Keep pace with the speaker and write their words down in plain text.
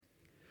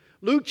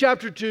Luke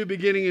chapter 2,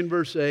 beginning in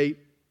verse 8,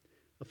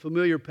 a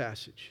familiar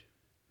passage.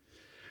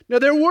 Now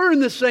there were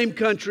in the same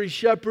country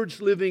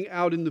shepherds living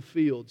out in the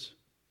fields,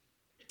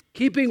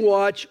 keeping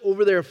watch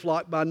over their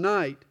flock by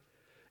night.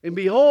 And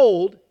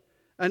behold,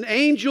 an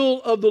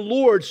angel of the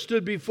Lord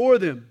stood before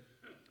them,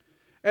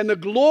 and the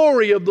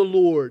glory of the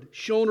Lord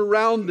shone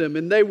around them,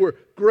 and they were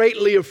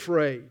greatly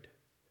afraid.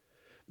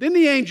 Then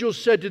the angel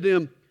said to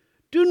them,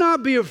 "Do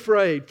not be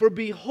afraid, for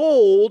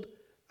behold,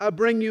 I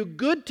bring you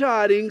good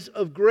tidings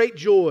of great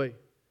joy,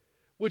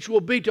 which will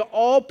be to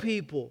all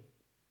people.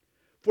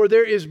 For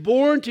there is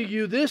born to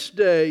you this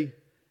day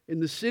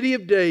in the city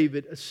of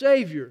David a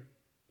Savior,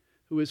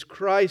 who is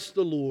Christ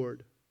the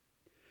Lord.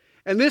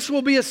 And this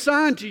will be a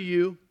sign to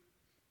you.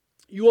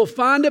 You will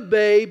find a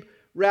babe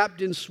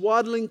wrapped in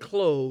swaddling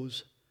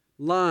clothes,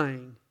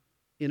 lying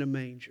in a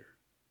manger."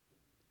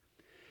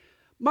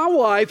 My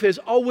wife has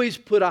always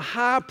put a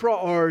high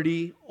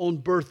priority on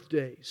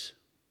birthdays.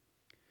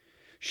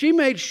 She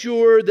made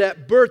sure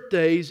that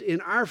birthdays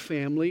in our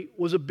family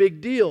was a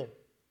big deal.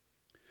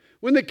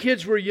 When the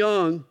kids were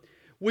young,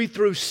 we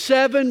threw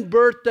 7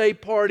 birthday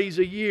parties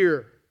a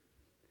year.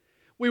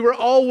 We were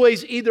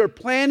always either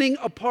planning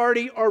a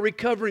party or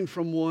recovering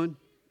from one.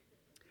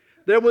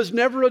 There was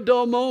never a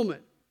dull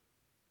moment.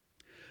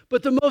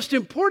 But the most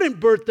important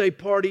birthday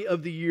party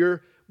of the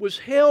year was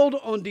held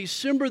on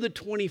December the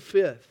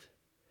 25th.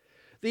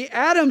 The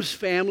Adams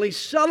family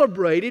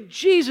celebrated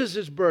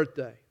Jesus'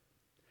 birthday.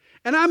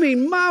 And I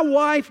mean, my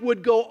wife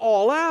would go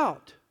all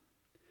out.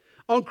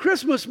 On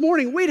Christmas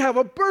morning, we'd have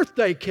a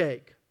birthday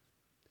cake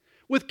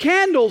with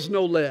candles,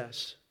 no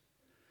less.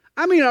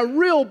 I mean, a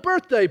real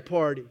birthday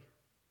party.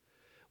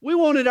 We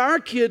wanted our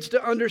kids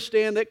to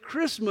understand that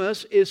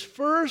Christmas is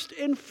first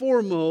and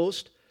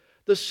foremost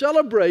the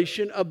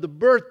celebration of the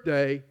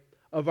birthday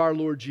of our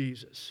Lord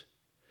Jesus.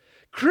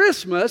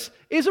 Christmas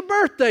is a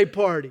birthday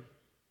party.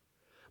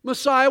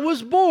 Messiah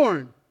was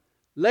born,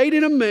 laid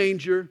in a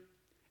manger,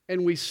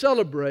 and we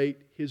celebrate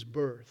His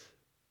birth.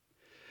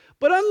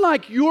 But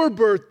unlike your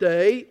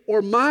birthday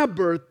or my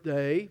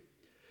birthday,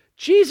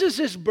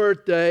 Jesus'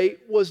 birthday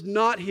was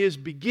not His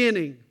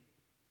beginning.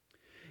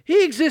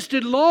 He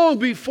existed long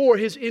before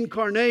His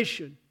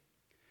incarnation.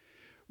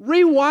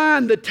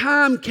 Rewind the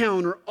time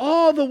counter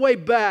all the way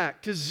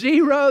back to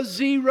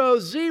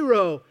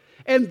 000,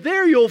 and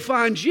there you'll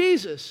find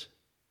Jesus.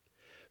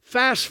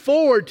 Fast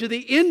forward to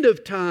the end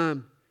of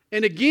time,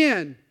 and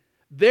again,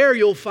 there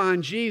you'll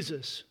find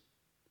Jesus.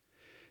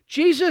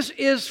 Jesus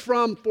is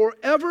from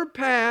forever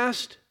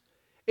past,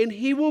 and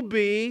He will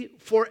be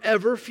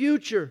forever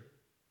future.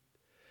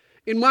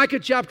 In Micah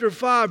chapter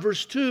 5,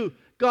 verse 2,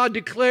 God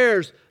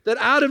declares that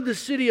out of the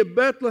city of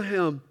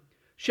Bethlehem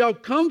shall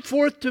come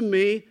forth to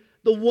me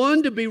the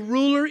one to be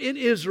ruler in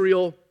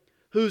Israel,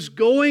 whose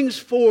goings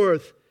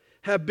forth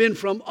have been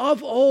from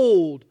of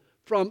old,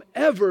 from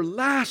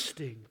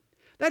everlasting.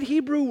 That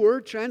Hebrew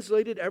word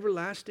translated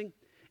everlasting,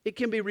 it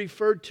can be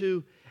referred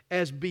to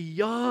as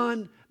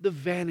beyond the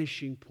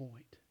vanishing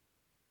point.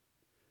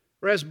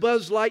 Or as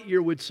Buzz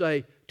Lightyear would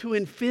say, to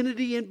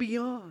infinity and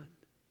beyond.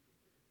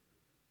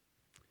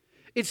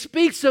 It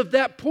speaks of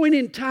that point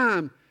in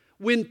time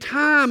when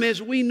time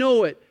as we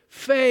know it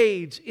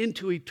fades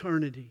into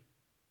eternity.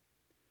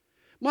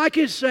 Mike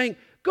is saying,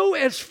 go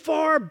as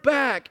far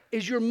back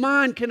as your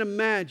mind can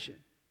imagine.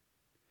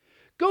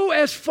 Go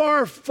as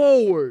far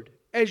forward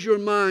as your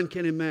mind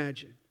can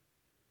imagine.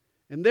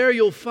 And there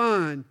you'll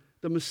find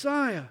the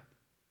Messiah.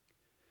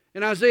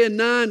 In Isaiah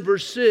 9,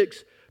 verse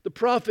 6, the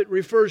prophet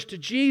refers to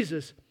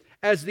Jesus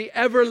as the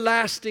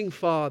everlasting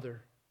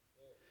Father.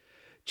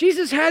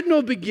 Jesus had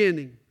no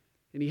beginning,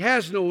 and He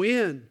has no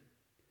end,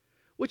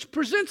 which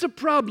presents a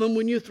problem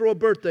when you throw a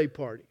birthday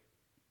party.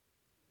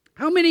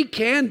 How many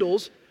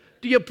candles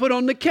do you put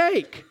on the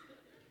cake?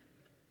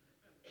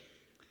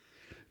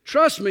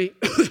 Trust me,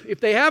 if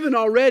they haven't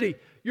already,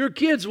 your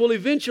kids will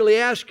eventually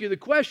ask you the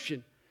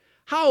question,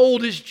 how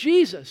old is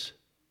Jesus?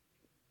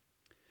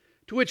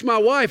 To which my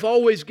wife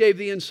always gave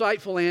the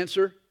insightful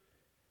answer,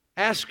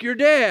 ask your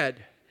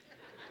dad.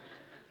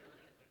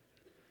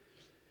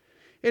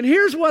 And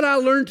here's what I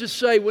learned to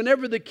say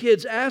whenever the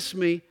kids ask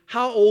me,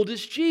 how old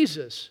is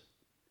Jesus?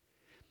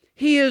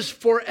 He is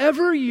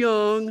forever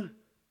young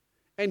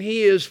and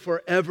He is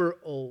forever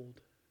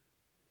old.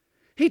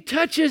 He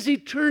touches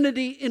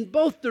eternity in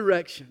both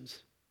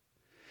directions.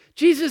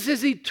 Jesus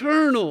is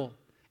eternal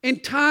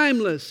and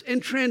timeless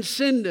and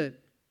transcendent,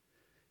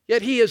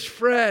 yet He is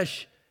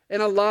fresh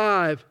and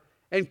alive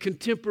and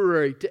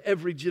contemporary to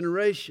every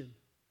generation.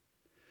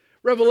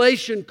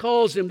 Revelation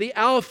calls Him the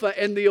Alpha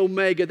and the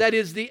Omega. That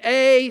is the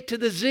A to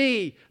the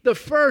Z, the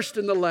first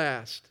and the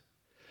last.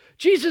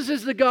 Jesus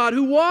is the God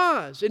who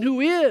was and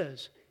who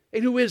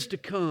is to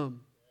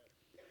come.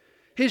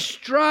 His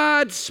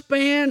stride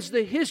spans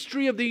the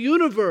history of the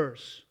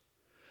universe.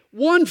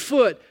 One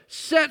foot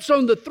sets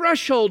on the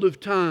threshold of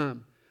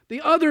time.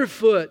 The other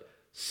foot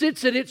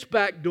sits at its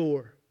back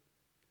door.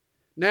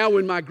 Now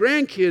when my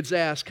grandkids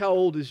ask, how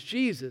old is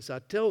Jesus? I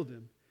tell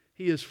them,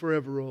 He is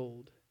forever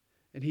old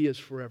and He is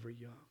forever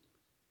young.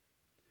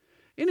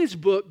 In His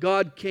book,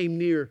 God Came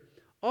Near,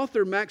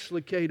 author Max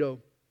Lucado,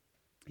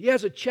 he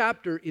has a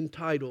chapter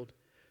entitled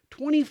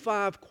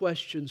 25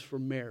 Questions for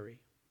Mary.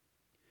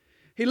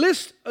 He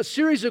lists a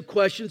series of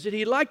questions that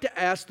he'd like to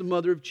ask the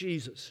mother of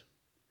Jesus.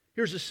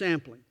 Here's a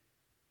sampling.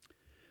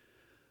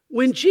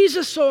 When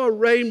Jesus saw a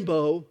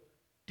rainbow,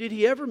 did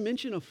he ever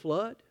mention a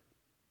flood?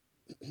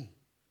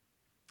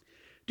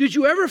 Did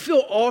you ever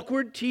feel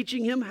awkward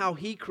teaching him how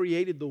he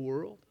created the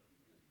world?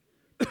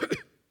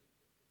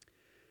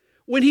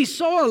 When he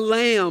saw a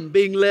lamb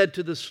being led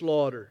to the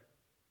slaughter,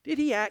 did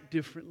he act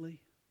differently?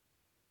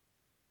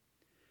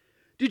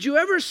 Did you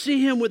ever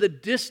see him with a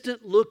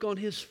distant look on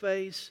his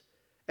face,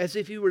 as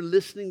if he were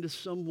listening to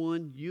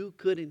someone you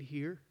couldn't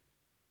hear?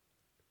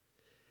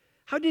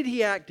 How did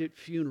he act at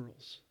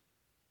funerals?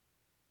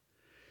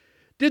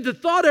 Did the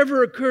thought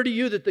ever occur to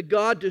you that the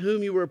God to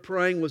whom you were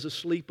praying was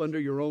asleep under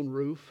your own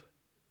roof?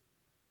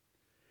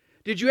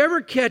 Did you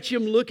ever catch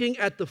him looking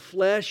at the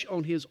flesh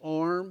on his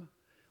arm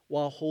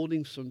while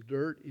holding some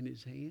dirt in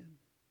his hand?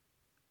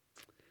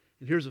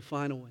 And here's a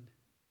final one.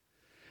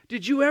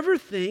 Did you ever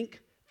think,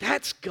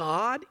 that's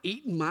God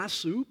eating my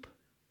soup?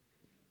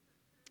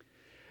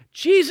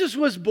 Jesus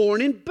was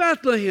born in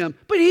Bethlehem,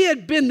 but he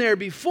had been there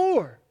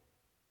before.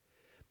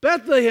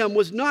 Bethlehem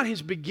was not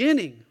his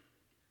beginning.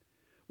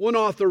 One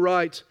author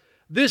writes,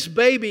 this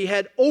baby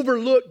had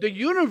overlooked the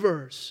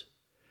universe.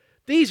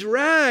 These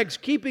rags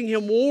keeping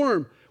him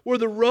warm were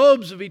the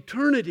robes of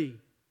eternity.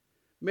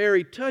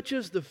 Mary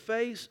touches the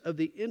face of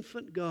the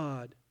infant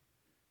God.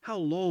 How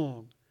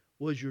long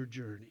was your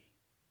journey?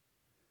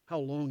 How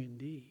long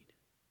indeed?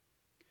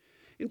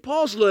 In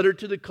Paul's letter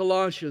to the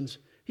Colossians,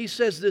 he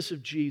says this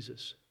of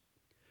Jesus.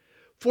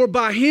 For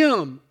by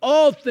him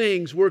all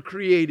things were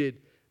created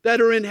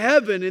that are in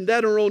heaven and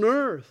that are on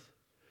earth,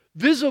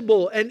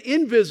 visible and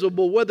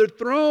invisible, whether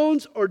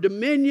thrones or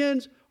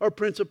dominions or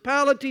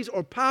principalities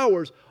or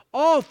powers,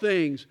 all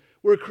things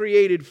were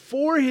created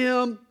for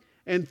him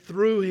and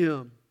through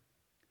him.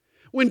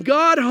 When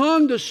God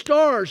hung the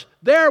stars,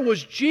 there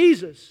was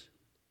Jesus.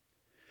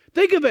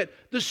 Think of it.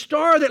 The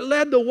star that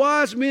led the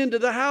wise men to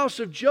the house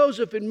of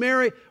Joseph and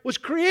Mary was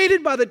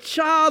created by the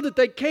child that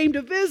they came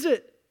to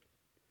visit.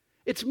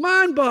 It's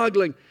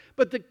mind-boggling.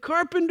 But the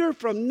carpenter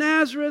from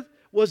Nazareth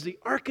was the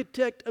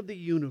architect of the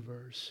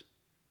universe.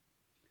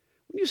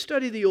 When you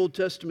study the Old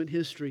Testament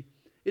history,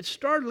 it's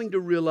startling to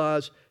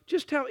realize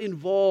just how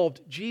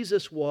involved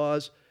Jesus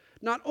was,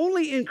 not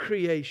only in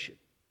creation,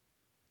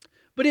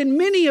 but in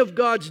many of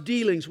God's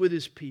dealings with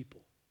his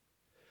people.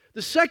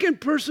 The second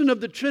person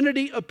of the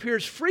Trinity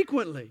appears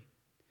frequently.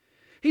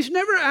 He's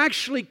never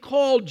actually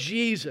called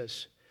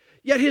Jesus,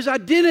 yet his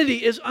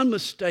identity is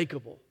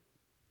unmistakable.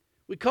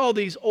 We call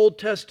these Old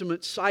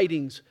Testament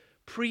sightings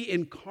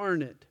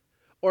pre-incarnate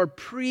or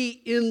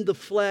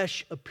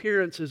pre-in-the-flesh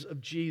appearances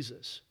of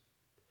Jesus.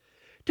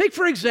 Take,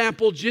 for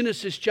example,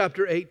 Genesis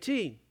chapter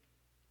 18.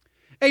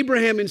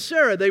 Abraham and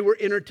Sarah, they were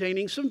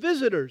entertaining some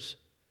visitors.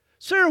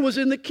 Sarah was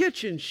in the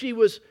kitchen. She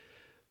was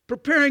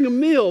preparing a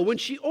meal when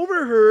she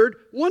overheard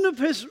one of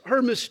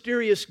her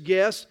mysterious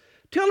guests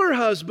tell her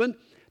husband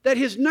that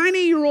his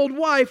 90-year-old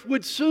wife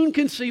would soon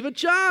conceive a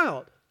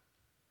child.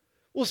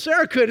 Well,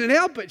 Sarah couldn't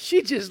help it.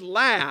 She just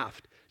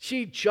laughed.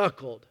 She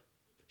chuckled.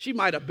 She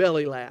might have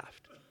belly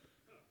laughed.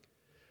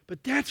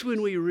 But that's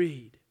when we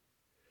read,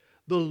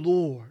 the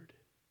Lord,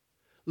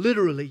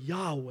 literally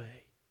Yahweh,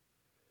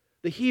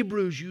 the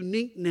Hebrew's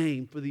unique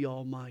name for the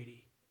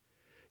Almighty.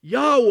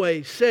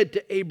 Yahweh said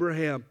to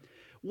Abraham,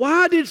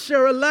 why did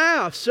Sarah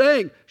laugh,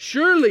 saying,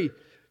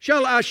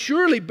 shall I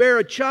surely bear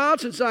a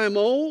child since I am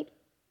old?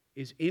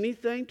 Is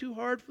anything too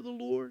hard for the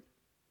Lord?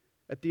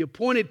 At the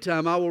appointed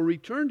time I will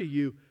return to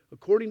you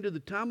according to the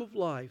time of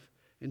life,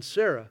 and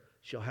Sarah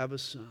shall have a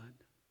son.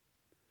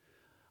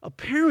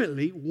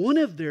 Apparently, one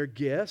of their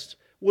guests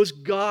was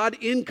God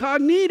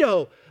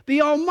incognito,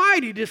 the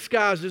Almighty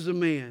disguised as a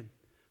man.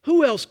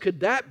 Who else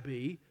could that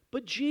be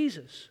but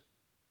Jesus?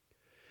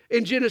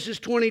 In Genesis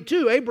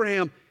 22,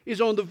 Abraham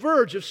is on the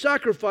verge of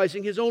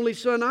sacrificing his only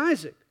son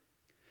Isaac.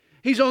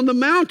 He's on the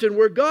mountain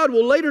where God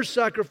will later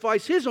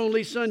sacrifice his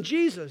only son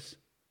Jesus.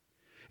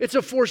 It's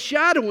a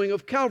foreshadowing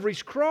of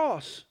Calvary's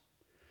cross.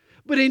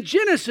 But in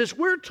Genesis,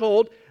 we're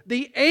told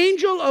the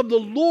angel of the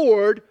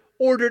Lord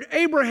ordered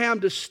Abraham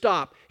to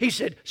stop. He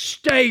said,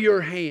 stay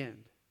your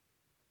hand.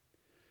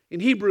 In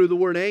Hebrew, the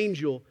word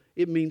angel,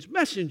 it means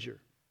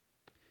messenger.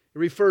 It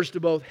refers to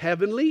both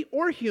heavenly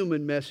or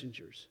human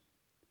messengers.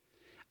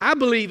 I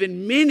believe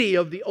in many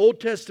of the Old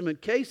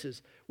Testament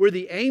cases where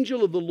the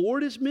angel of the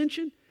Lord is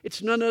mentioned,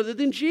 it's none other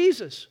than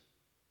Jesus.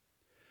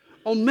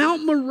 On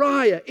Mount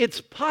Moriah,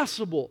 it's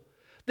possible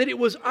that it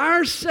was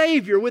our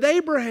Savior with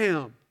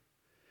Abraham.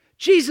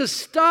 Jesus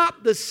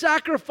stopped the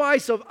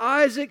sacrifice of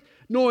Isaac,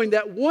 knowing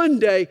that one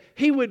day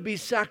he would be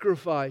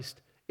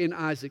sacrificed in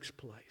Isaac's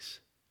place.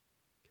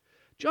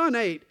 John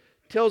 8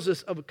 tells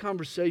us of a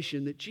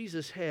conversation that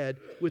Jesus had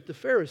with the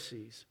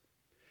Pharisees.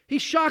 He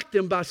shocked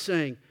them by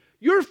saying,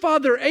 your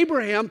father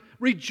Abraham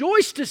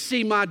rejoiced to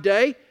see my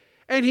day,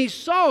 and he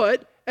saw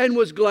it and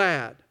was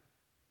glad.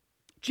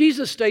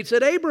 Jesus states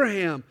that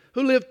Abraham,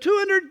 who lived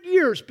 200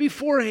 years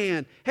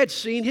beforehand, had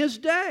seen his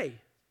day.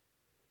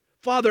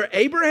 Father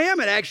Abraham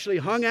had actually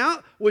hung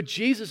out with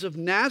Jesus of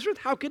Nazareth.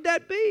 How could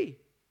that be?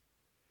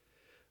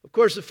 Of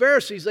course, the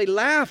Pharisees, they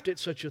laughed at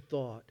such a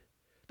thought.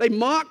 They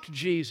mocked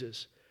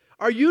Jesus.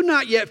 Are you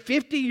not yet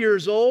 50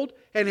 years old,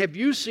 and have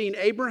you seen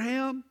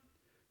Abraham?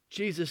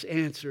 Jesus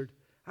answered,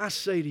 I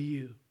say to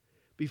you,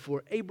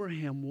 before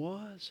Abraham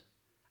was,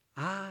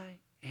 I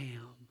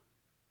am.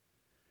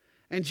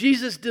 And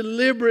Jesus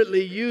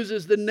deliberately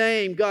uses the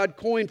name God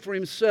coined for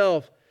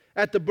himself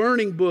at the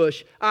burning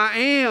bush. I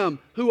am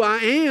who I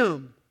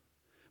am.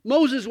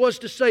 Moses was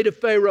to say to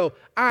Pharaoh,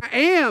 I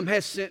am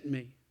has sent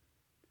me.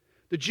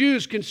 The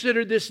Jews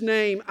considered this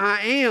name,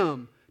 I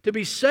am, to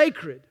be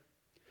sacred.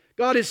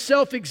 God is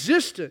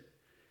self-existent.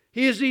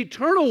 He is the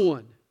eternal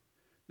one.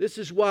 This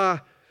is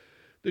why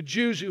the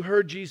Jews who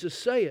heard Jesus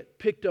say it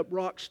picked up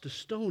rocks to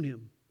stone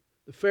him.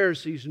 The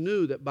Pharisees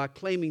knew that by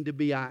claiming to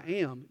be I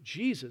am,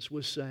 Jesus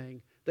was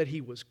saying that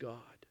he was God.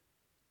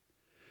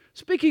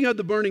 Speaking of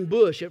the burning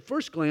bush, at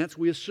first glance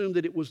we assume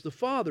that it was the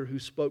Father who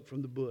spoke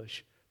from the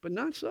bush, but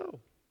not so.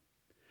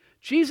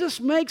 Jesus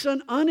makes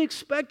an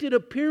unexpected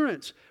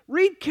appearance.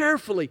 Read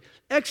carefully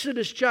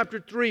Exodus chapter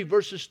 3,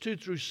 verses 2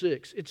 through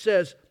 6. It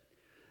says,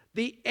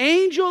 the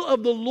angel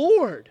of the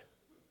Lord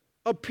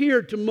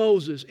appeared to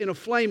Moses in a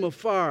flame of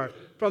fire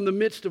from the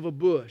midst of a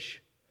bush.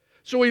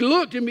 So he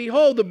looked, and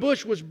behold, the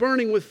bush was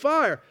burning with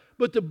fire,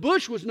 but the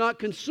bush was not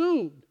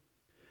consumed.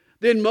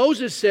 Then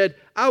Moses said,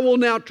 I will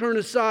now turn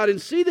aside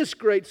and see this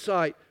great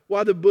sight,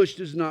 why the bush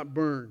does not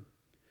burn.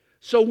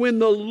 So when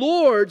the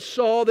Lord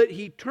saw that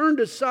he turned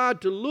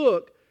aside to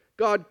look,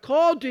 God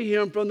called to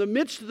him from the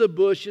midst of the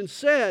bush and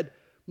said,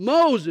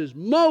 Moses,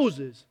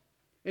 Moses.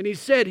 And he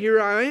said, Here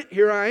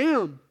I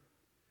am.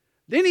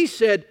 Then he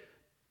said,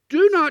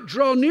 do not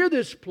draw near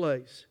this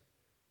place.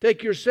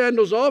 Take your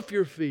sandals off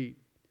your feet,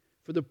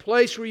 for the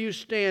place where you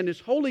stand is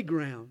holy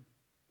ground.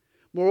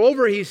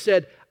 Moreover, he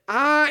said,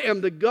 I am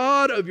the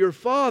God of your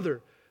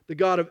father, the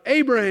God of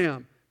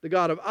Abraham, the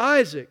God of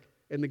Isaac,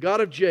 and the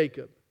God of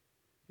Jacob.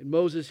 And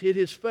Moses hid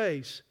his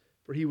face,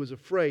 for he was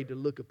afraid to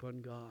look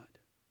upon God.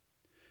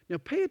 Now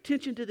pay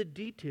attention to the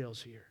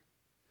details here.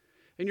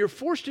 And you're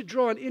forced to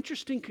draw an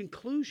interesting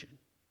conclusion.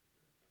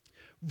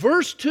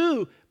 Verse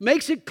 2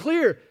 makes it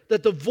clear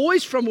that the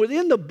voice from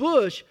within the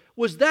bush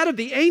was that of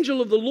the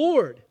angel of the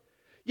Lord.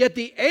 Yet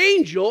the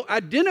angel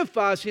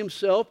identifies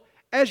himself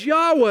as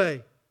Yahweh.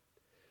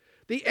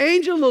 The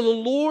angel of the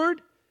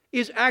Lord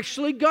is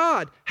actually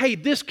God. Hey,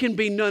 this can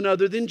be none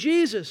other than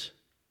Jesus.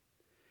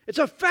 It's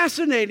a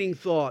fascinating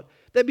thought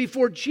that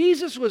before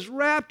Jesus was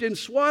wrapped in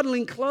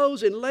swaddling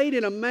clothes and laid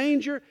in a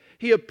manger,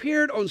 he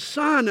appeared on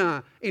Sinai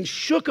and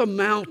shook a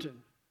mountain.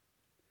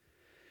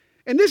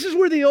 And this is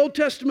where the Old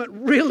Testament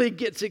really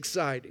gets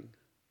exciting.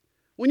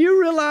 When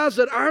you realize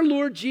that our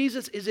Lord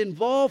Jesus is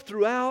involved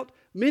throughout,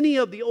 many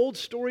of the old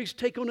stories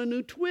take on a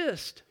new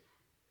twist.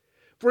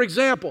 For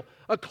example,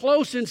 a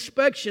close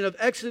inspection of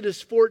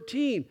Exodus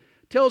 14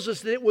 tells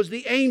us that it was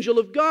the angel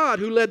of God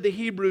who led the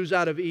Hebrews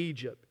out of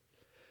Egypt,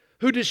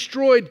 who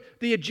destroyed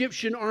the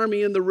Egyptian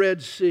army in the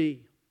Red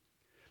Sea.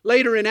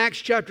 Later in Acts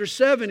chapter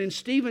 7, in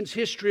Stephen's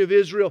history of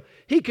Israel,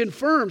 he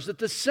confirms that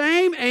the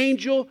same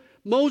angel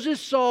Moses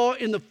saw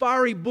in the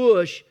fiery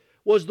bush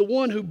was the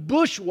one who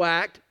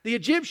bushwhacked the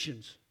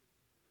Egyptians.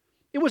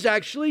 It was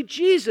actually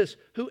Jesus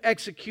who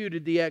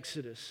executed the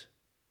Exodus.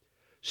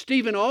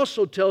 Stephen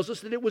also tells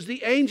us that it was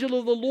the angel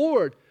of the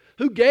Lord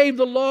who gave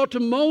the law to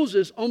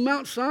Moses on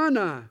Mount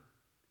Sinai.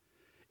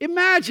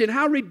 Imagine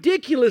how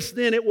ridiculous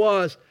then it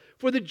was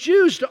for the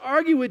Jews to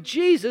argue with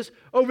Jesus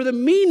over the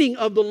meaning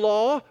of the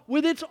law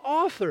with its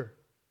author.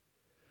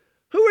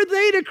 Who are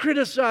they to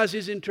criticize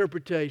his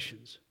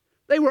interpretations?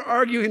 They were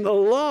arguing the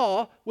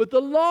law with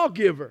the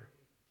lawgiver.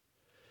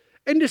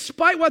 And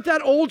despite what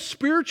that old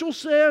spiritual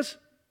says,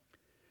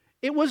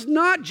 it was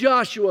not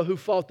Joshua who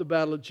fought the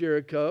battle of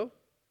Jericho.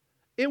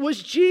 It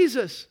was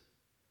Jesus.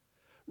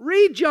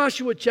 Read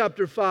Joshua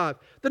chapter 5.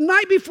 The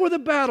night before the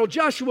battle,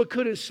 Joshua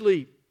couldn't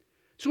sleep.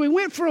 So he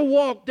went for a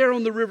walk there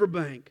on the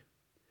riverbank.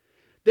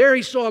 There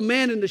he saw a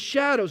man in the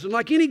shadows, and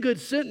like any good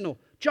sentinel,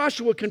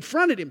 Joshua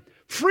confronted him.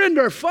 Friend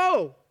or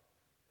foe?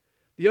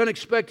 The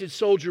unexpected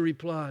soldier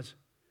replies,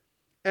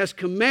 as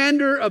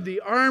commander of the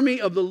army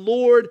of the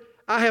Lord,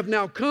 I have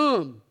now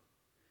come.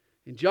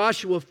 And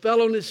Joshua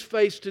fell on his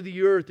face to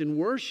the earth and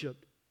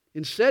worshiped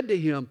and said to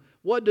him,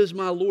 what does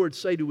my Lord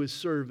say to his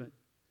servant?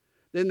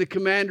 Then the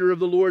commander of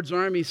the Lord's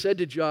army said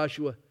to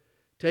Joshua,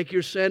 take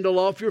your sandal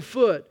off your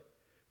foot,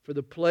 for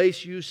the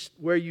place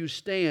where you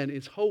stand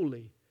is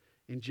holy.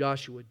 And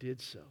Joshua did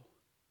so.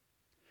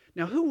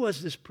 Now, who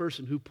was this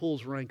person who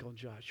pulls rank on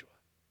Joshua?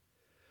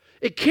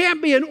 It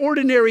can't be an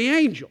ordinary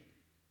angel.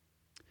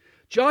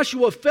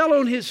 Joshua fell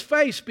on his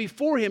face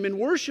before him and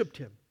worshiped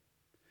him.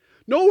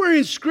 Nowhere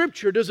in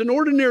Scripture does an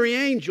ordinary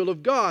angel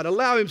of God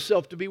allow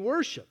himself to be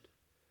worshiped.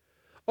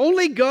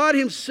 Only God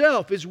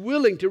himself is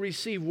willing to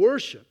receive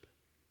worship.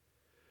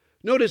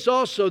 Notice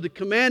also the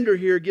commander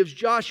here gives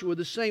Joshua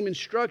the same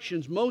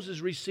instructions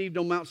Moses received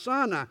on Mount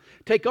Sinai.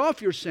 Take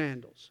off your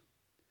sandals.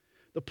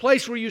 The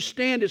place where you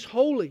stand is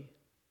holy.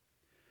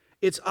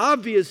 It's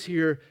obvious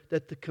here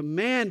that the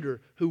commander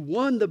who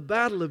won the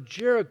battle of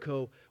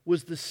Jericho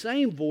was the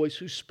same voice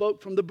who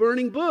spoke from the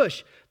burning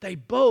bush. They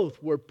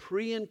both were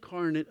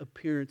pre-incarnate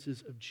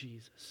appearances of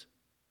Jesus.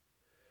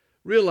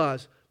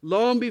 Realize,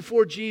 long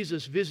before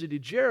Jesus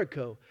visited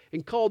Jericho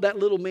and called that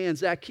little man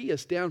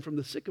Zacchaeus down from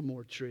the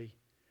sycamore tree,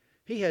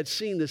 he had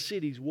seen the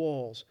city's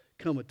walls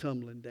come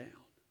a-tumbling down.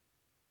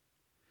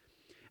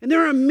 And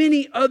there are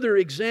many other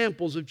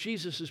examples of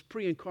Jesus'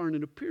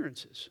 pre-incarnate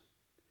appearances.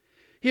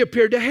 He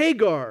appeared to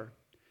Hagar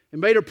and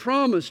made a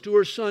promise to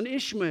her son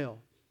Ishmael.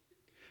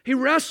 He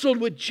wrestled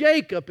with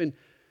Jacob and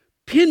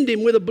pinned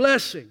him with a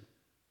blessing.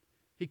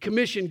 He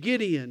commissioned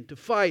Gideon to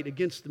fight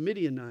against the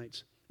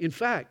Midianites. In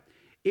fact,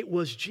 it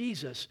was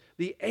Jesus,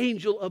 the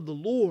angel of the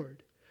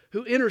Lord,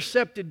 who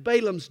intercepted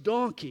Balaam's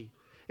donkey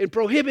and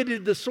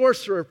prohibited the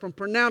sorcerer from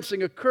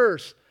pronouncing a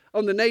curse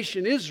on the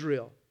nation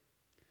Israel.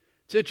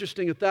 It's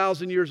interesting,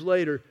 1,000 years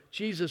later,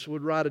 Jesus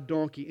would ride a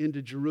donkey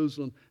into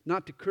Jerusalem,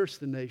 not to curse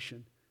the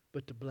nation,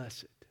 but to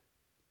bless it.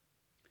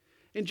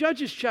 In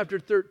Judges chapter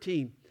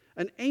 13,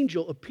 an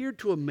angel appeared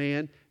to a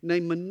man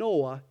named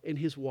Manoah and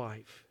his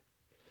wife.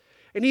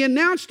 And he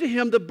announced to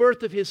him the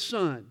birth of his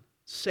son,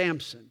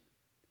 Samson.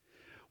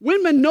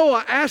 When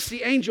Manoah asked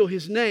the angel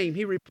his name,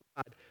 he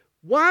replied,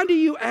 "Why do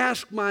you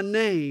ask my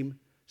name,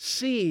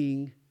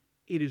 seeing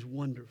it is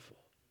wonderful?"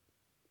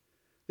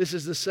 This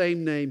is the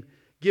same name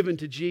given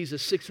to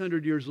Jesus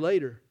 600 years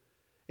later.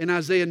 In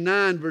Isaiah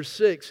 9, verse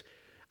 6,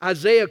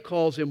 Isaiah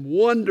calls him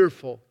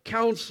Wonderful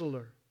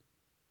Counselor.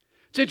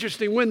 It's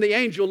interesting, when the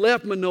angel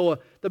left Manoah,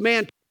 the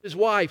man told his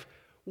wife,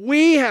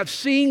 "We have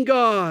seen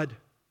God."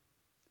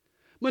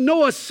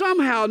 Manoah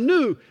somehow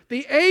knew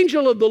the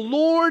angel of the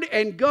Lord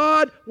and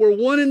God were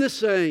one and the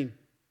same.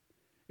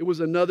 It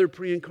was another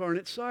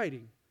pre-incarnate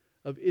sighting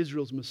of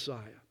Israel's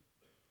Messiah.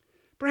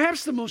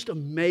 Perhaps the most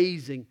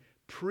amazing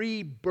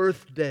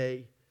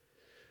pre-birthday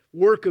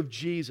work of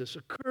Jesus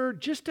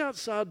occurred just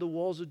outside the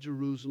walls of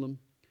Jerusalem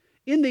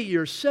in the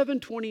year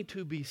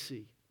 722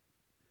 BC.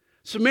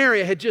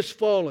 Samaria had just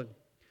fallen.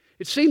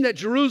 It seemed that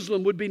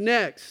Jerusalem would be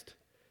next.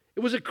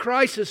 It was a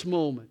crisis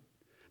moment.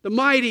 The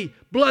mighty,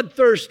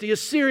 bloodthirsty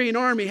Assyrian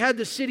army had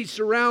the city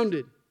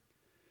surrounded.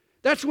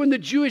 That's when the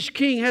Jewish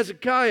king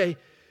Hezekiah,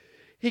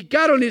 he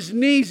got on his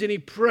knees and he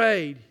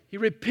prayed. He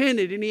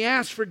repented and he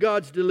asked for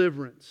God's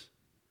deliverance.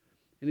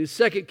 And in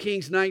 2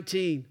 Kings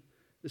 19,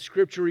 the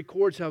scripture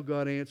records how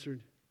God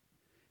answered.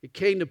 It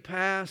came to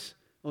pass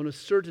on a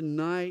certain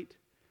night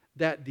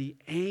that the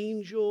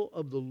angel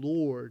of the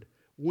Lord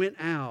went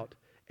out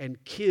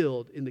and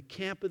killed in the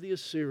camp of the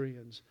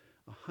Assyrians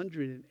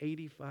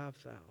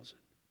 185,000.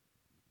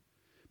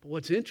 But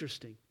what's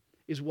interesting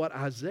is what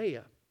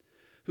Isaiah,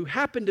 who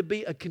happened to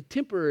be a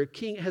contemporary of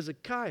King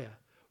Hezekiah,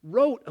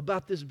 wrote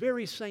about this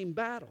very same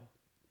battle.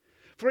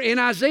 For in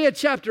Isaiah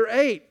chapter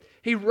 8,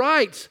 he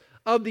writes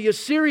of the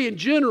Assyrian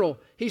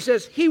general. He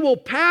says, "He will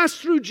pass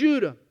through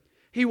Judah.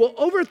 He will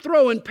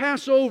overthrow and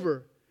pass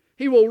over.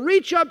 He will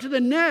reach up to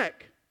the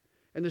neck,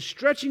 and the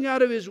stretching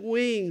out of his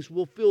wings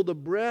will fill the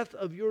breadth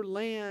of your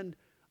land,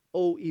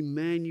 O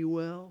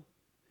Emmanuel."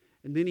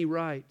 And then he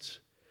writes,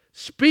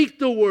 "Speak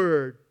the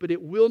word, but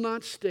it will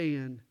not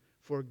stand,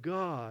 for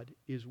God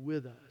is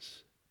with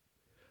us."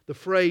 The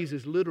phrase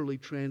is literally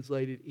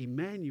translated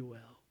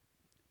Emmanuel.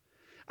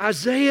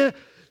 Isaiah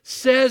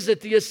says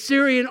that the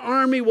Assyrian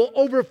army will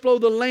overflow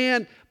the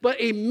land, but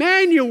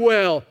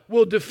Emmanuel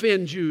will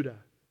defend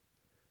Judah.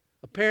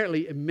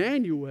 Apparently,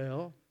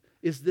 Emmanuel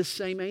is this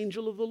same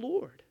angel of the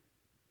Lord.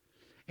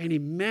 And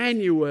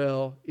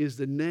Emmanuel is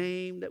the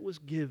name that was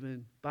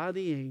given by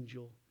the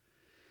angel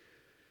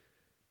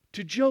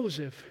to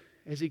Joseph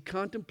as he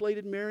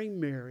contemplated marrying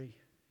Mary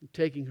and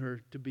taking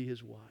her to be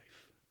his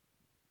wife.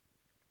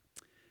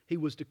 He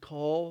was to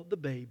call the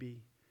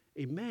baby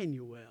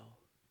Emmanuel,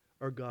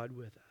 or God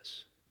with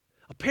us.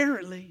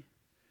 Apparently,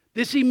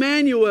 this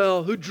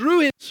Emmanuel who drew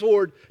his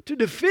sword to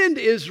defend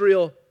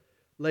Israel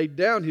laid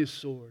down his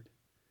sword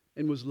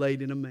and was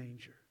laid in a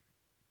manger.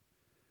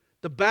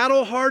 The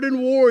battle-hardened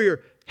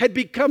warrior had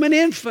become an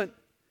infant.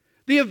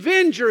 The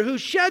avenger who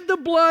shed the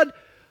blood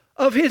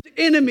of his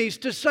enemies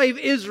to save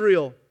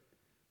Israel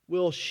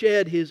will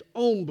shed his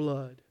own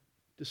blood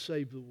to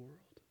save the world.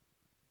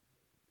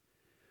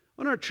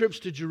 On our trips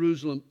to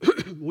Jerusalem,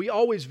 we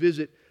always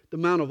visit the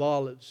Mount of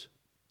Olives.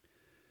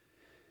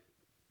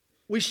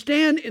 We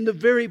stand in the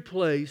very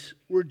place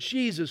where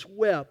Jesus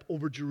wept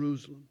over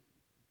Jerusalem.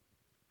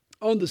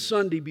 On the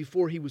Sunday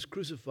before he was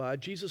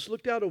crucified, Jesus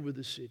looked out over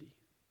the city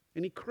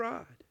and he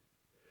cried,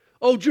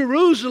 "Oh,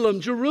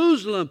 Jerusalem,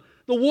 Jerusalem,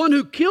 the one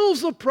who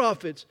kills the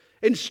prophets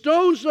and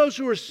stones those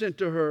who are sent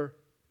to her.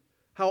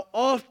 How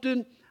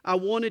often I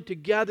wanted to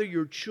gather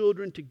your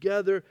children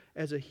together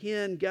as a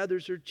hen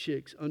gathers her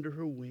chicks under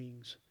her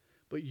wings,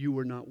 but you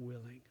were not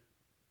willing."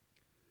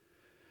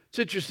 It's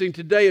interesting,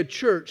 today a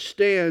church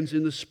stands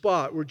in the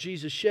spot where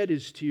Jesus shed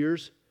his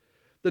tears.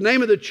 The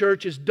name of the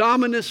church is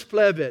Dominus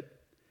Flevit,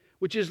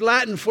 which is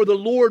Latin for the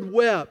Lord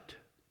wept.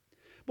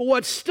 But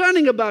what's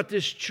stunning about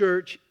this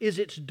church is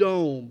its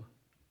dome.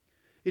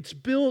 It's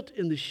built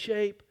in the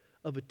shape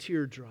of a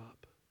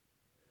teardrop.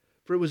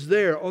 For it was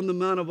there on the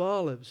Mount of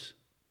Olives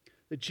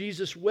that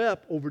Jesus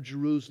wept over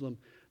Jerusalem.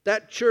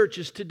 That church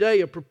is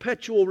today a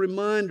perpetual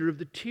reminder of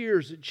the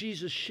tears that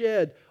Jesus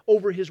shed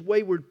over His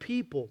wayward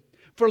people.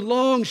 For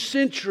long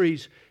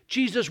centuries,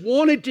 Jesus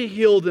wanted to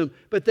heal them,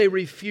 but they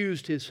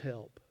refused His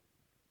help.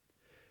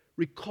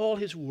 Recall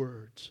His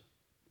words,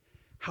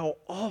 "How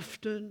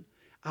often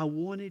I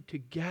wanted to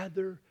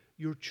gather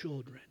your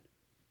children."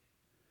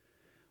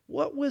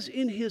 What was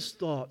in His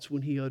thoughts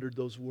when He uttered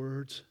those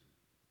words?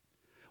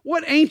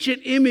 What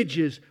ancient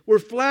images were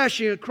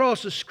flashing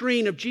across the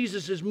screen of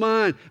Jesus'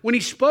 mind when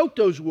He spoke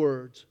those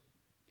words?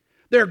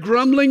 Their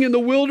grumbling in the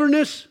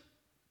wilderness,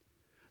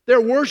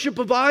 their worship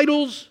of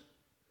idols,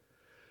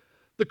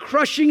 the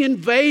crushing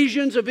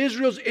invasions of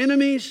Israel's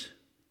enemies,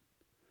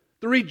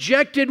 the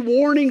rejected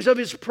warnings of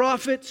His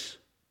prophets.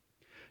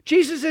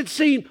 Jesus had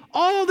seen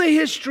all the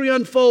history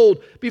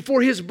unfold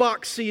before His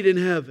box seat in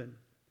heaven.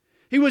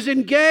 He was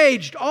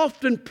engaged,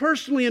 often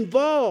personally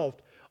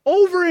involved.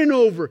 Over and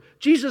over,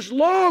 Jesus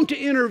longed to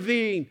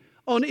intervene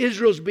on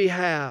Israel's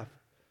behalf,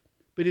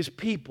 but His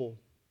people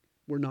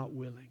were not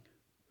willing.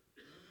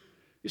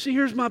 You see,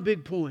 here's my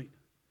big point.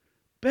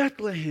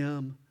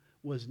 Bethlehem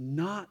was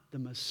not the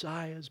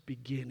Messiah's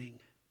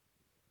beginning.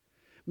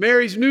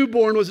 Mary's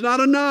newborn was not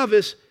a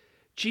novice.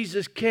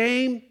 Jesus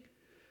came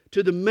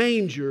to the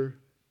manger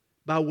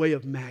by way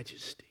of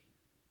Majesty.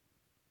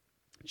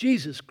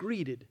 Jesus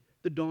greeted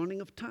the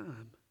dawning of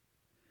time.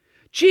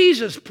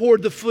 Jesus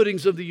poured the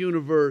footings of the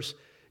universe.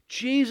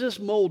 Jesus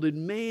molded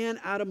man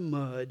out of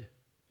mud.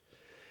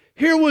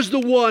 Here was the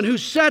one who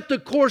set the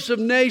course of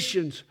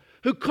nations,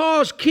 who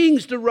caused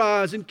kings to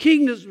rise and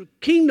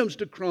kingdoms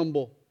to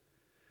crumble.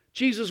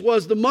 Jesus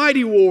was the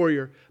mighty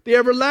warrior, the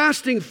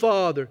everlasting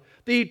Father,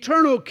 the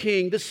eternal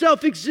King, the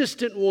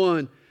self-existent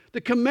one,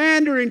 the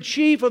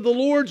commander-in-chief of the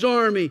Lord's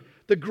army,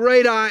 the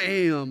great I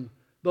Am,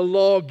 the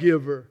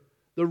lawgiver,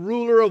 the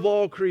ruler of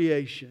all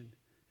creation,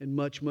 and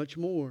much, much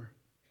more.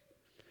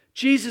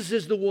 Jesus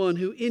is the one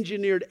who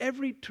engineered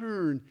every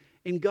turn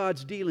in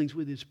God's dealings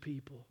with His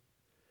people.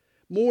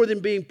 More than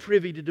being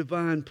privy to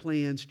divine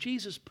plans,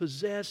 Jesus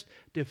possessed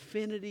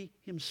divinity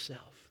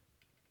Himself.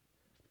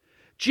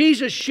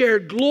 Jesus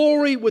shared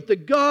glory with the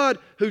God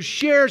who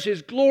shares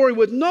His glory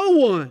with no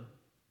one.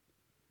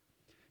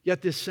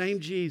 Yet this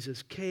same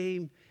Jesus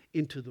came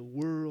into the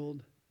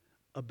world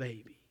a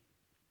baby.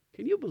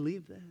 Can you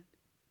believe that?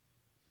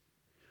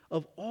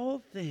 Of all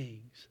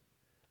things,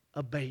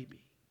 a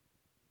baby.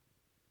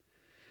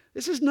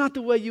 This is not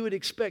the way you would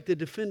expect the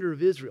defender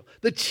of Israel,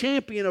 the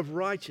champion of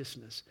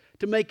righteousness,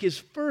 to make his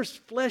first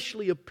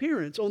fleshly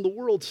appearance on the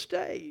world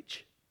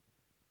stage.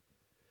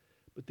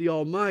 But the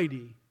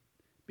Almighty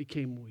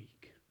became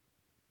weak.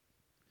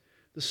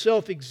 The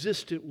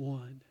self-existent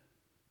one,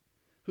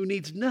 who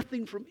needs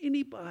nothing from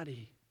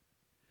anybody,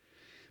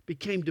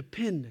 became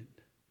dependent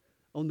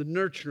on the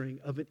nurturing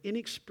of an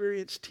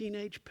inexperienced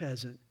teenage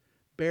peasant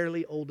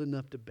barely old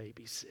enough to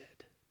babysit.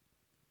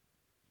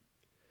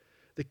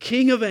 The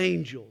King of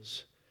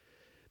Angels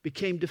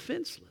became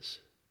defenseless,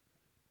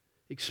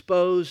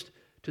 exposed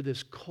to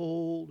this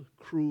cold,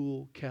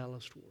 cruel,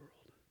 calloused world.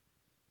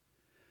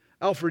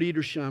 Alfred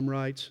Edersheim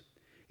writes,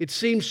 "It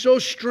seems so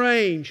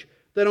strange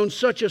that on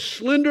such a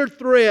slender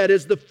thread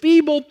as the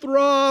feeble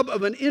throb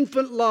of an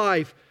infant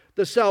life,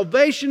 the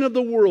salvation of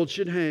the world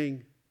should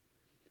hang,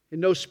 and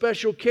no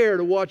special care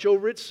to watch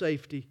over its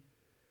safety,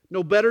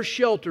 no better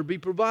shelter be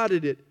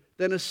provided it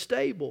than a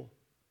stable,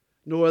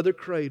 no other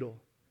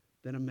cradle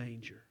than a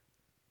manger."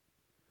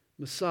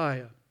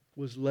 Messiah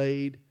was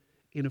laid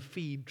in a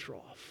feed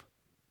trough.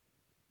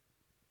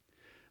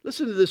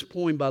 Listen to this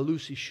poem by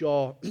Lucy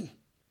Shaw.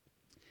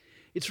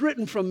 It's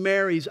written from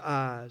Mary's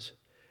eyes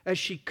as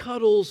she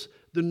cuddles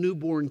the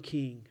newborn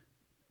king.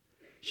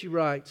 She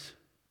writes,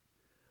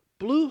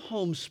 "Blue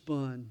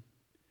homespun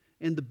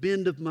and the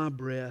bend of my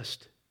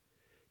breast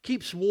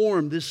keeps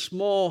warm this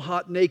small,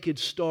 hot, naked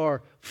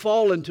star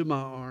fallen to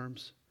my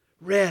arms.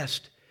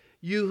 Rest,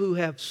 you who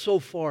have so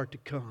far to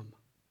come.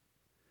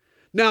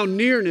 Now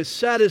nearness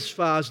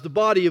satisfies the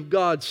body of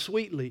God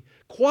sweetly.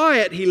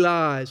 Quiet he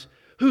lies,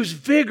 whose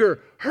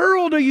vigor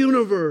hurled a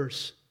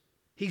universe.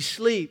 He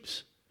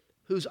sleeps,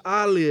 whose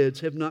eyelids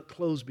have not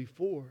closed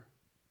before.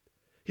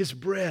 His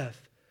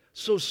breath,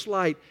 so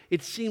slight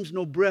it seems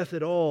no breath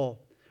at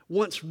all,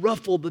 once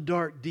ruffled the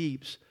dark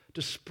deeps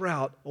to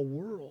sprout a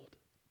world.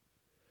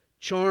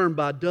 Charmed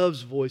by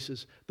doves'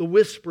 voices, the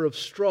whisper of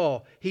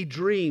straw, he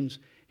dreams,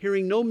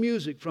 hearing no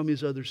music from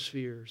his other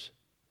spheres.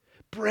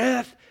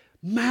 Breath,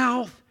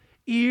 mouth,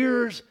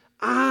 ears,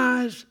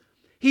 eyes,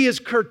 he is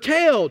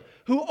curtailed,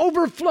 who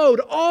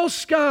overflowed all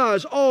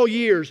skies, all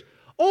years.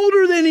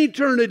 Older than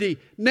eternity,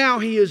 now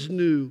he is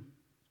new.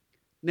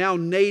 Now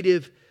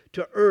native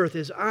to earth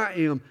as I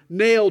am,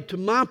 nailed to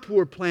my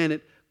poor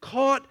planet,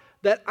 caught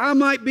that I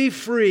might be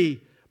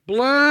free,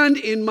 blind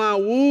in my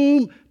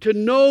womb to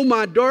know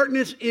my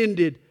darkness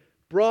ended,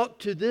 brought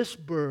to this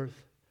birth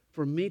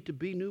for me to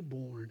be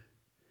newborn,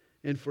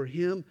 and for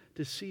him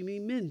to see me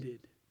mended,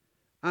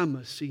 I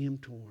must see him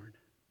torn.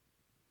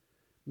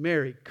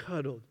 Mary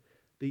cuddled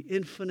the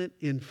infinite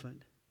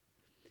infant.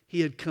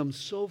 He had come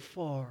so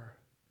far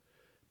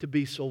to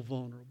be so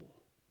vulnerable.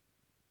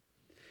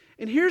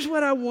 And here's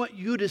what I want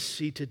you to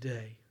see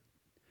today.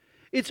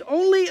 It's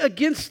only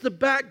against the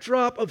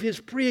backdrop of his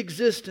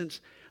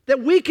preexistence that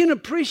we can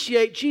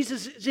appreciate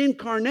Jesus'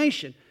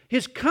 incarnation,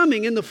 his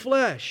coming in the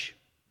flesh.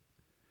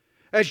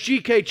 As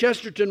G.K.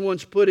 Chesterton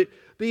once put it,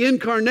 the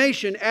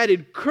incarnation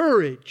added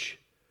courage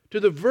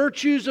to the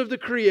virtues of the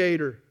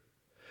Creator.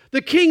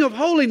 The King of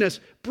Holiness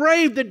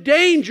braved the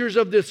dangers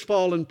of this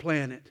fallen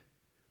planet.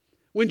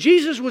 When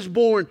Jesus was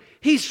born,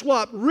 he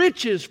swapped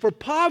riches for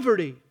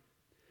poverty,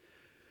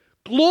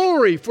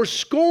 glory for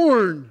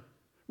scorn,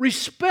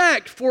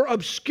 respect for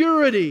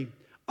obscurity,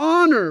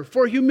 honor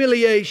for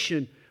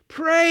humiliation,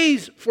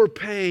 praise for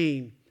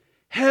pain,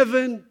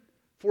 heaven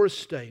for a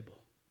stable.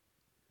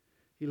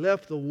 He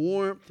left the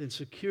warmth and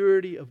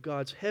security of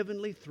God's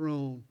heavenly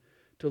throne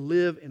to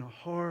live in a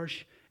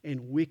harsh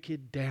and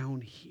wicked down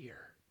here.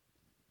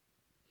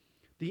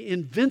 The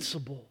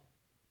invincible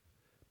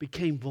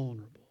became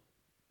vulnerable.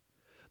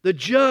 The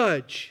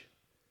judge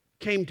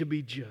came to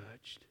be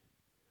judged.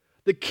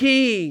 The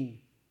king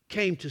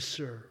came to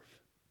serve.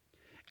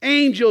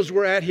 Angels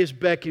were at his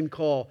beck and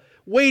call,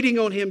 waiting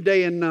on him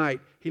day and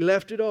night. He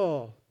left it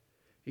all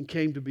and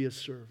came to be a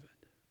servant.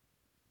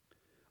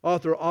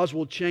 Author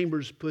Oswald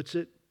Chambers puts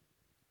it,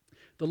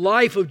 the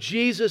life of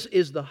Jesus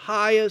is the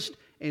highest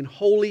and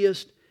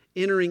holiest,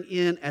 entering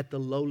in at the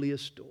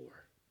lowliest door.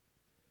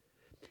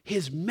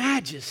 His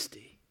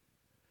majesty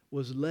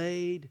was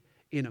laid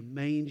in a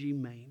mangy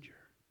manger.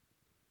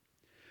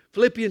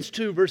 Philippians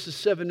 2 verses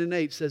 7 and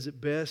 8 says it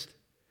best.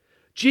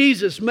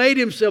 Jesus made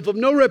himself of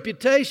no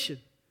reputation,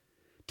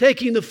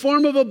 taking the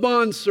form of a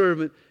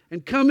bondservant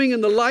and coming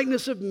in the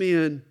likeness of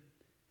men,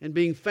 and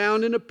being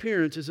found in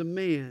appearance as a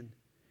man,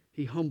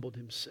 he humbled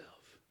himself.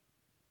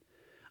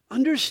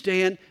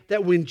 Understand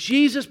that when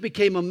Jesus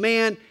became a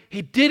man,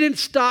 he didn't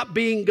stop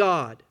being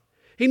God.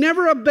 He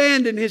never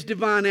abandoned his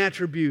divine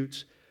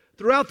attributes.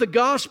 Throughout the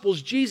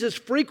Gospels, Jesus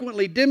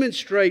frequently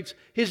demonstrates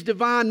his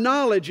divine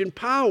knowledge and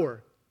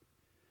power.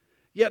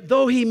 Yet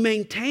though he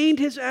maintained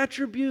his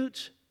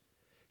attributes,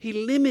 he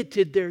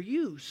limited their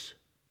use.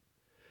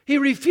 He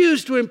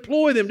refused to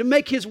employ them to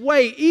make his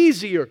way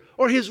easier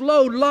or his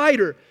load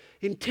lighter.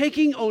 In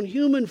taking on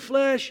human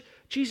flesh,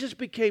 Jesus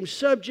became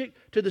subject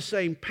to the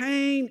same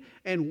pain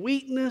and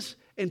weakness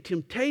and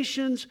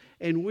temptations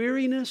and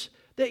weariness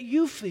that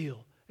you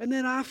feel and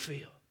that I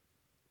feel.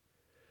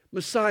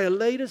 Messiah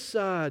laid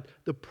aside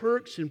the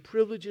perks and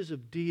privileges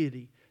of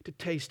deity to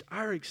taste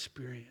our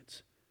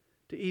experience,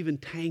 to even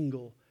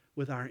tangle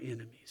with our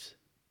enemies.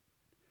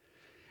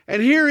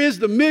 And here is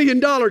the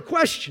million-dollar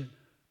question.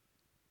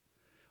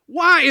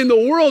 Why in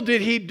the world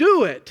did he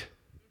do it?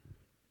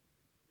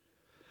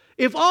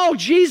 If all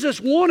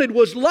Jesus wanted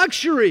was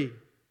luxury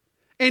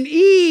and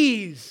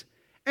ease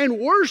and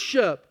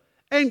worship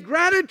and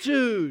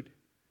gratitude,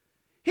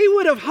 he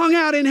would have hung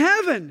out in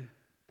heaven.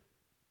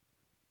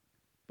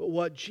 But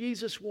what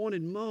Jesus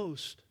wanted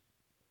most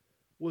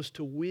was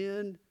to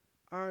win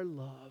our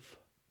love.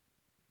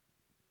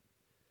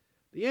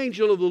 The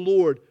angel of the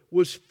Lord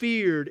was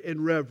feared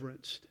and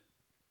reverenced.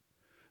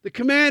 The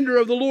commander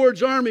of the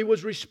Lord's army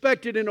was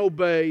respected and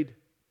obeyed.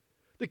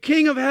 The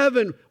King of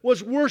heaven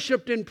was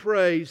worshiped and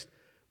praised.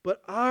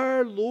 But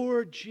our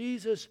Lord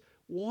Jesus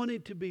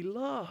wanted to be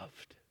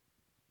loved.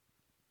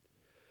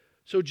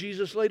 So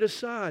Jesus laid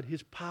aside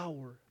his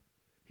power,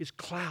 his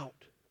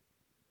clout,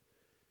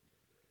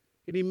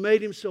 and he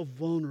made himself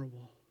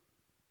vulnerable.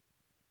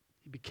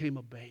 He became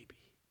a baby.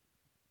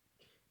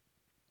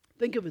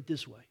 Think of it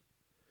this way.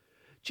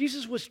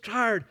 Jesus was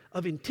tired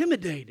of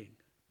intimidating.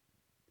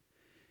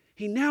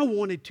 He now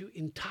wanted to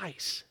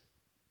entice.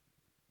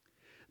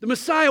 The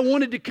Messiah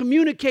wanted to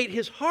communicate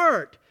his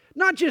heart,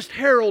 not just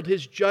herald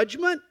his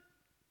judgment.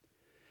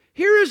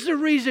 Here is the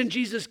reason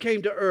Jesus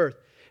came to earth.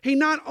 He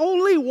not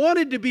only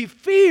wanted to be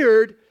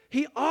feared,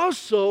 he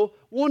also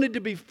wanted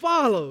to be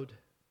followed.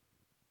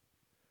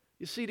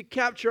 You see, to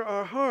capture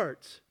our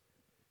hearts,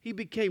 he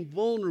became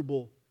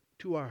vulnerable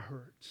to our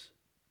hurts.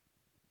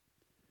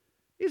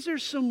 Is there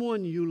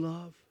someone you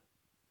love?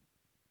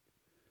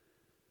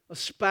 A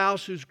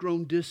spouse who's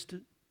grown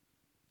distant?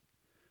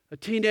 A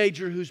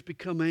teenager who's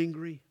become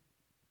angry?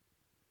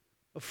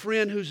 A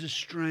friend who's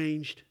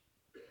estranged?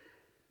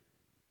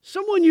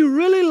 Someone you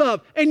really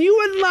love and you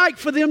would like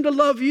for them to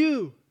love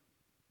you.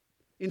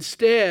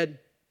 Instead,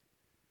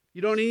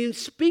 you don't even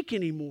speak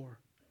anymore.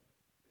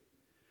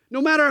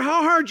 No matter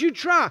how hard you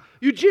try,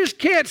 you just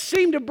can't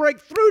seem to break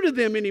through to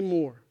them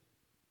anymore.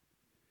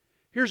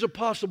 Here's a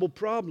possible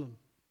problem.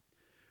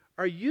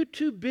 Are you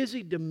too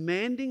busy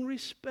demanding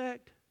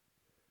respect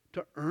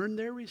to earn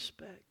their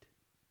respect?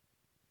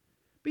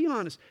 Be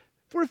honest.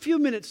 For a few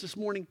minutes this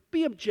morning,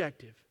 be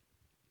objective.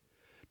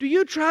 Do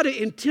you try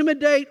to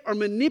intimidate or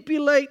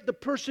manipulate the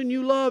person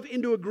you love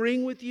into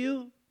agreeing with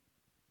you?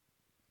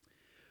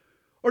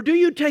 Or do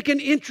you take an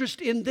interest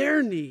in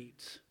their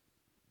needs?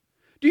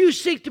 Do you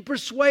seek to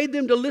persuade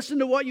them to listen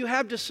to what you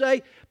have to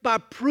say by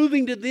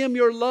proving to them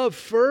your love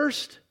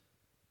first?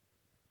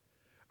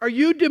 Are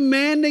you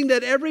demanding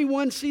that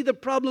everyone see the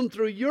problem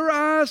through your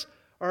eyes,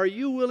 or are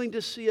you willing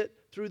to see it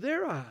through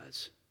their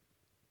eyes?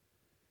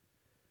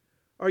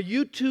 Are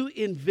you too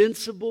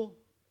invincible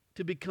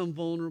to become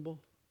vulnerable?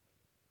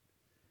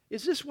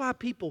 Is this why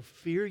people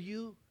fear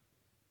you,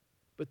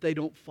 but they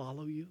don't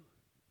follow you?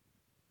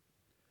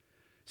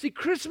 See,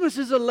 Christmas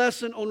is a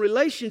lesson on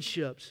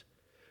relationships.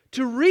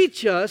 To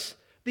reach us,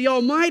 the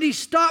Almighty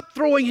stopped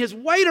throwing His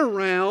weight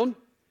around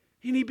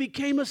and He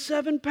became a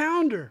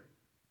 7-pounder.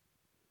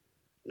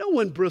 No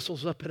one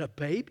bristles up at a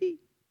baby.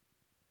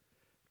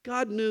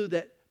 God knew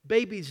that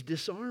babies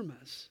disarm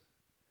us.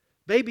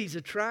 Babies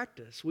attract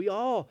us. We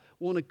all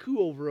want to coo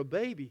over a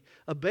baby.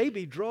 A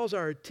baby draws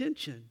our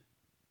attention.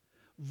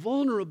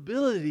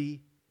 Vulnerability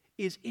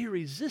is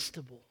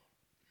irresistible.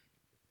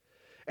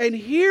 And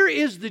here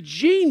is the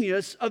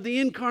genius of the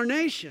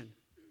incarnation.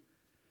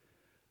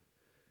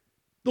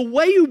 The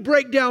way you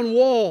break down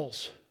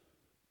walls,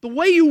 the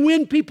way you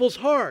win people's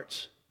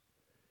hearts,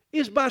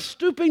 is by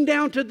stooping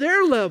down to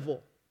their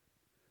level,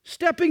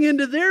 stepping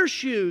into their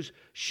shoes,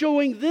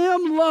 showing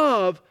them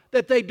love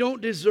that they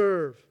don't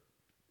deserve.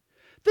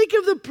 Think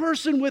of the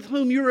person with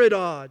whom you're at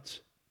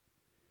odds.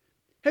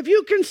 Have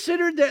you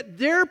considered that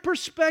their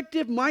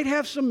perspective might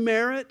have some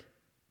merit?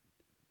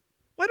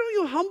 Why don't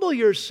you humble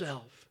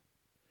yourself?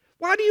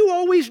 Why do you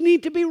always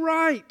need to be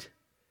right?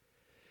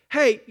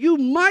 Hey, you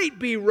might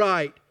be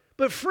right,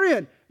 but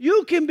friend,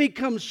 you can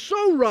become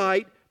so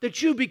right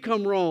that you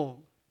become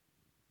wrong.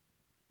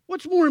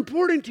 What's more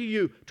important to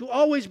you, to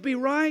always be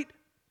right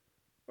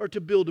or to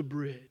build a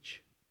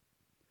bridge?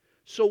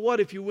 So what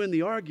if you win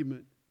the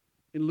argument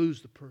and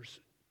lose the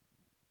person?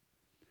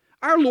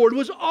 Our Lord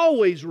was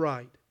always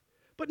right,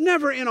 but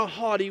never in a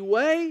haughty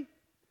way,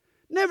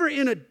 never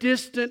in a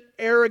distant,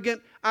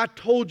 arrogant, I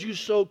told you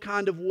so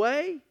kind of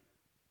way.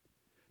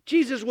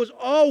 Jesus was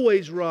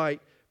always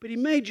right, but He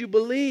made you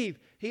believe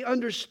He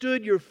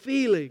understood your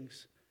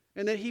feelings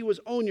and that He was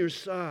on your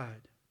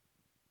side.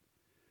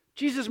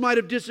 Jesus might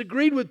have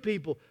disagreed with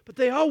people, but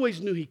they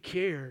always knew He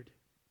cared.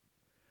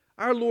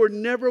 Our Lord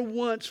never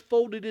once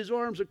folded His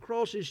arms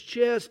across His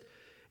chest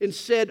and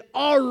said,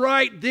 all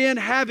right then,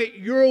 have it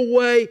your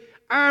way.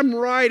 I'm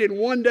right and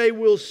one day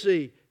we'll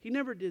see. He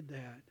never did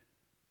that.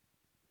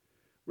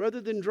 Rather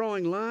than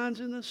drawing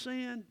lines in the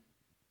sand,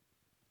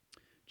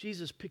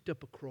 Jesus picked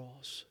up a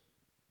cross.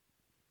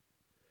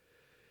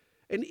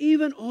 And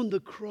even on the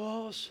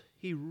cross,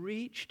 He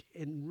reached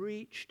and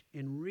reached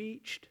and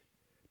reached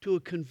to a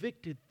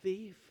convicted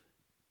thief,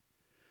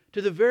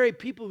 to the very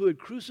people who had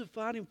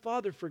crucified Him.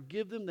 Father,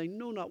 forgive them. They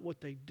know not what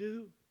they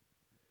do.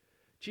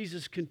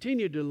 Jesus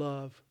continued to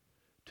love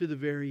to the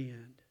very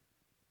end.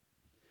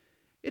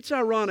 It's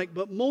ironic,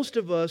 but most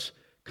of us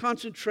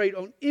concentrate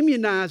on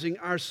immunizing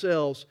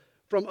ourselves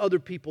from other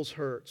people's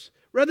hurts.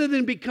 Rather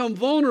than become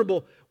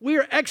vulnerable, we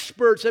are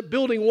experts at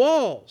building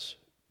walls,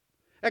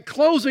 at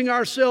closing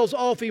ourselves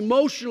off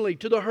emotionally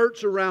to the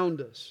hurts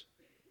around us.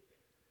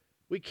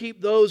 We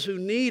keep those who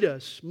need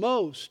us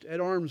most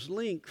at arm's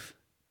length.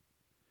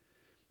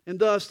 And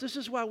thus, this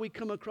is why we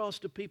come across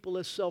to people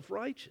as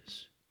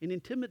self-righteous and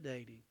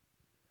intimidating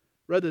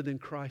rather than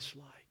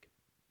Christ-like.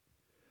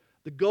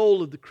 The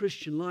goal of the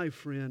Christian life,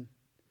 friend,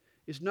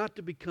 is not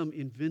to become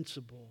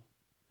invincible,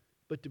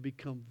 but to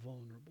become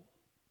vulnerable.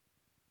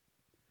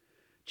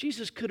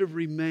 Jesus could have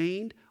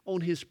remained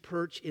on His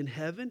perch in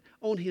heaven,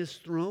 on His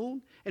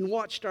throne, and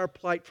watched our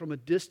plight from a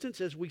distance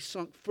as we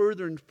sunk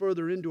further and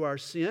further into our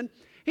sin.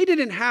 He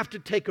didn't have to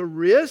take a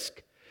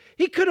risk.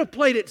 He could have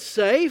played it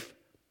safe.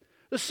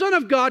 The Son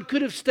of God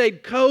could have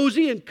stayed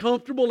cozy and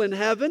comfortable in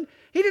heaven.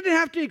 He didn't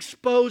have to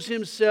expose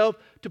Himself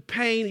to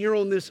pain here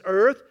on this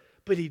earth,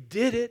 but He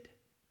did it.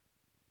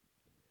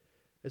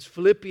 As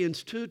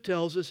Philippians 2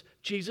 tells us,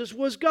 Jesus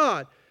was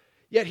God,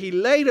 yet He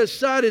laid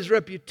aside His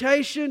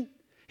reputation.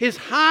 His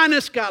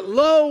highness got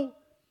low.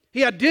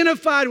 He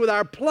identified with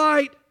our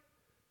plight.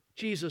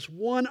 Jesus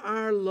won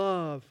our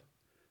love,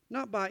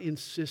 not by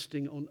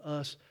insisting on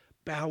us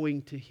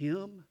bowing to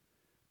Him,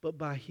 but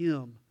by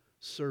Him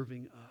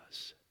serving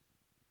us.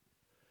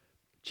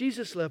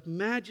 Jesus left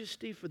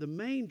majesty for the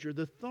manger,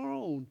 the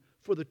throne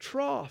for the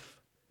trough,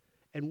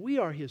 and we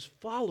are His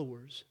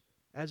followers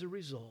as a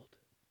result.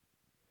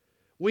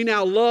 We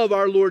now love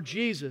our Lord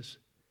Jesus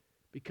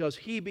because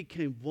He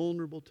became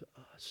vulnerable to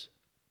us.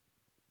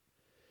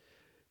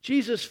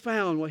 Jesus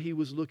found what He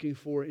was looking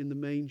for in the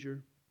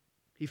manger.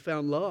 He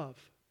found love.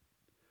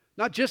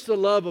 Not just the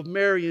love of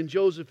Mary and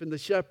Joseph and the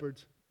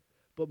shepherds,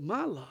 but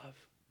my love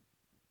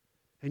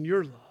and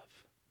your love.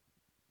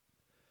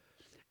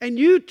 And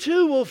you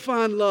too will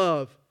find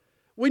love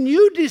when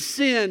you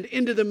descend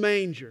into the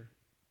manger,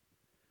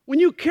 when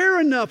you care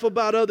enough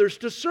about others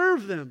to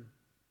serve them.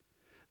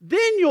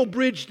 Then you'll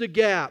bridge the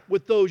gap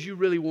with those you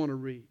really want to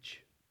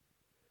reach.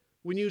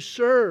 When you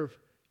serve,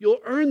 You'll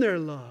earn their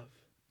love.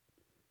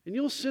 And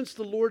you'll sense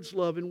the Lord's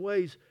love in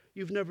ways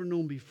you've never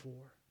known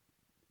before.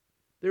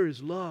 There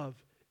is love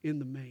in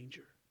the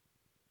manger.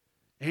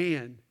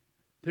 And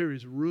there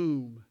is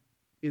room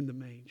in the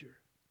manger.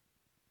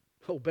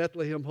 Oh,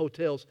 Bethlehem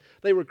hotels.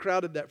 They were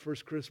crowded that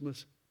first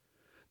Christmas.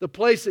 The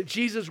place that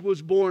Jesus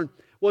was born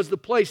was the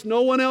place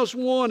no one else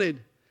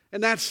wanted.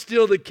 And that's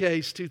still the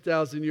case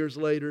 2,000 years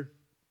later.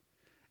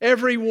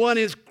 Everyone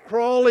is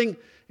crawling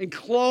and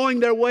clawing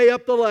their way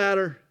up the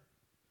ladder.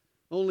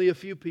 Only a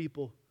few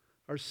people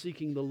are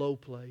seeking the low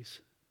place.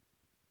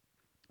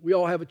 We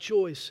all have a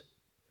choice.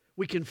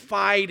 We can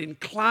fight and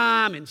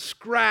climb and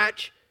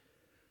scratch,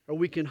 or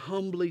we can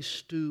humbly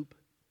stoop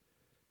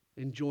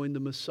and join the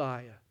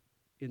Messiah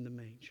in the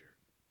manger.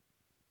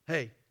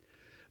 Hey,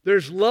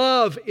 there's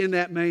love in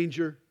that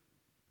manger,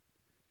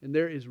 and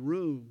there is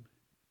room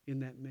in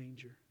that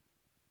manger.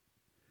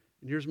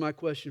 And here's my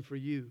question for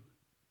you.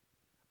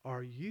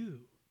 Are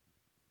you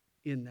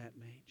in that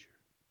manger?